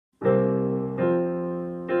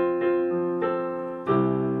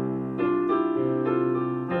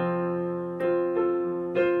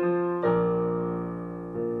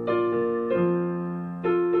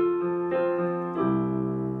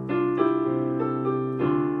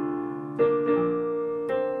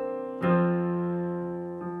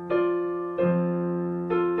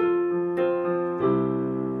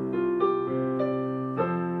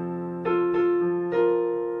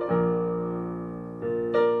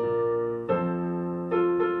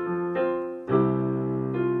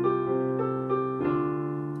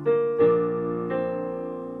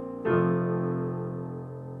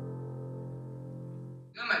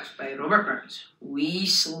wee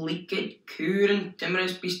sleeked, cour and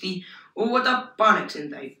timorous beastie, oh what a panic's in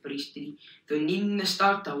thy priestie, though needing the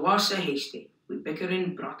start a was so hasty, wi'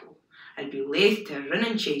 bickering brattle, I'd be laith to run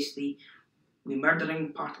and chase thee, wi'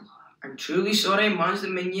 murdering partle. I'm truly sorry man's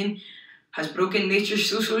dominion has broken nature's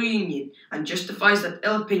social union, and justifies that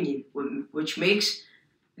ill opinion which makes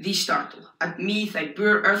thee startle at me, thy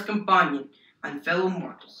poor earth companion and fellow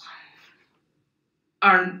mortal.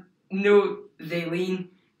 Are no they lean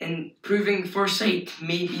in proving foresight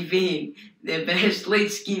may be vain, the best laid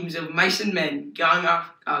schemes of mice and men gang off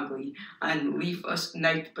ugly, and leave us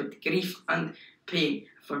nought but grief and pain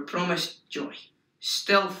for promised joy.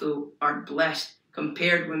 Still thou art blessed,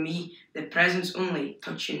 compared with me, the presence only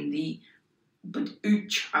touching thee, but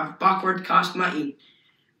ouch I've backward cast my een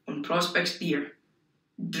on prospects dear,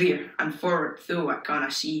 drear, and forward though I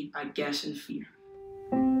canna see, I guess in fear.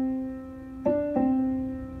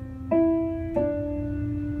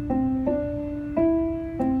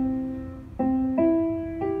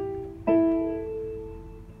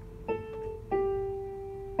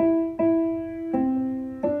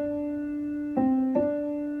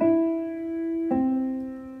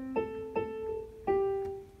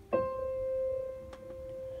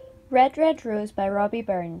 Red Red Rose by Robbie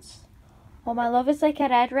Burns. Oh, my love is like a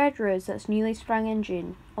red, red rose that's newly sprung in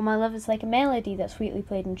June. Oh, my love is like a melody that's sweetly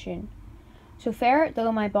played in tune. So fair art thou,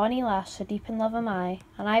 my bonny lass, so deep in love am I,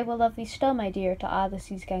 and I will love thee still, my dear, till a' the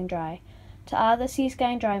seas gang dry. Till a' the seas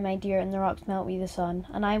gang dry, my dear, and the rocks melt wi' the sun,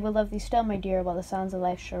 and I will love thee still, my dear, while the sands of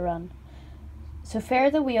life shall run. So fare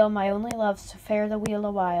the wheel, my only love, so fare the wheel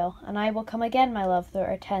a while, and I will come again, my love, though it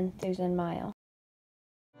are 10,000 mile.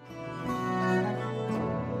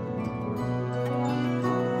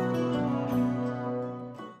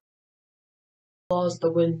 Blaws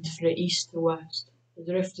the wind frae east to west, the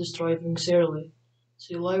drift is driving sairly,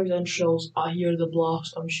 sae loud and shrills I hear the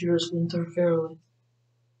blast, I'm sure it's winter fairly.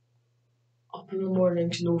 Up in the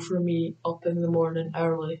morning snow for me, up in the morning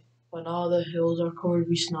early, when a' the hills are covered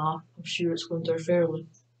wi' snaw, I'm sure it's winter fairly.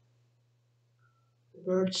 The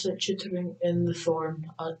birds sit chittering in the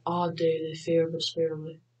thorn, and a' day they fare but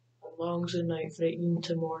sparely, and longs the night frae e'en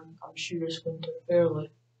to morn, I'm sure it's winter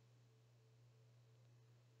fairly.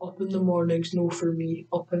 Up in the morning snow for me,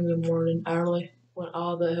 up in the morning early, when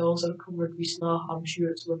a' the hills are covered wi' snaw, I'm sure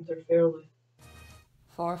it's winter fairly.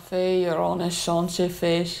 For fae your honest sonsie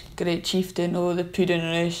face, great chieftain o' the pudding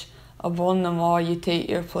race, upon them all ye take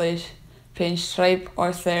your place, pain stripe or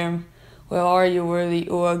therm, well are you worthy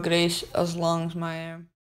o' a grace as long's my arm.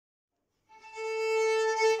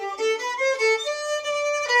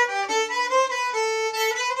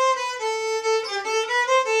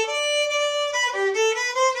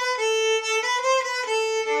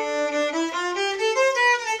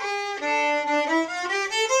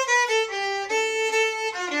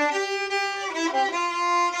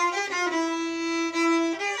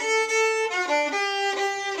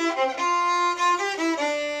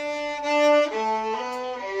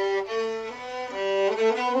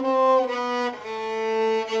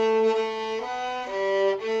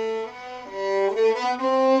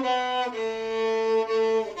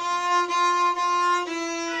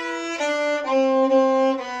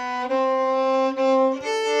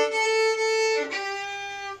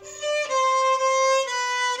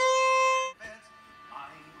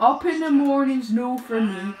 Up in the morning snow for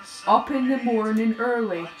me, up in the morning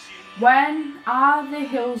early, when a' the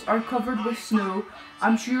hills are covered with snow,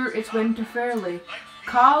 I'm sure it's winter fairly.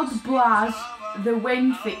 Cauld blaws the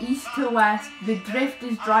wind frae east to west, the drift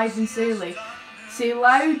is driving sairly. Sae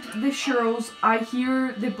loud the shrills, I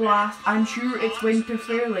hear the blast, I'm sure it's winter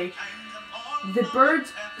fairly. The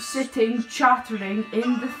birds sitting chattering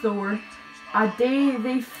in the thorn, a day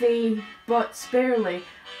they fae but sparely.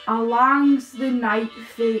 Alangs the night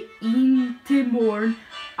frae e'en to morn,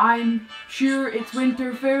 I'm sure it's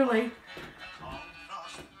winter fairly.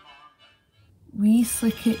 Wee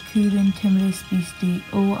slicket coorin timorous beastie,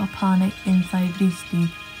 oh a panic in thy breastie,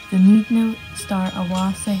 the midnight start a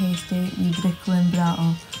was a hasty, we brickle and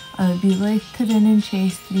brattle, I would be like to run and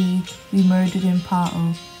chase thee, we murder and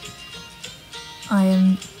pattle. I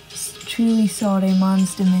am truly sorry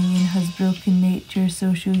man's dominion has broken nature's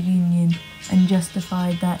social union, and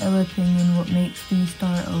justified that ill opinion what makes thee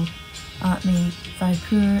startle at me, thy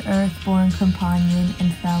poor earth-born companion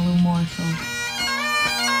and fellow mortal.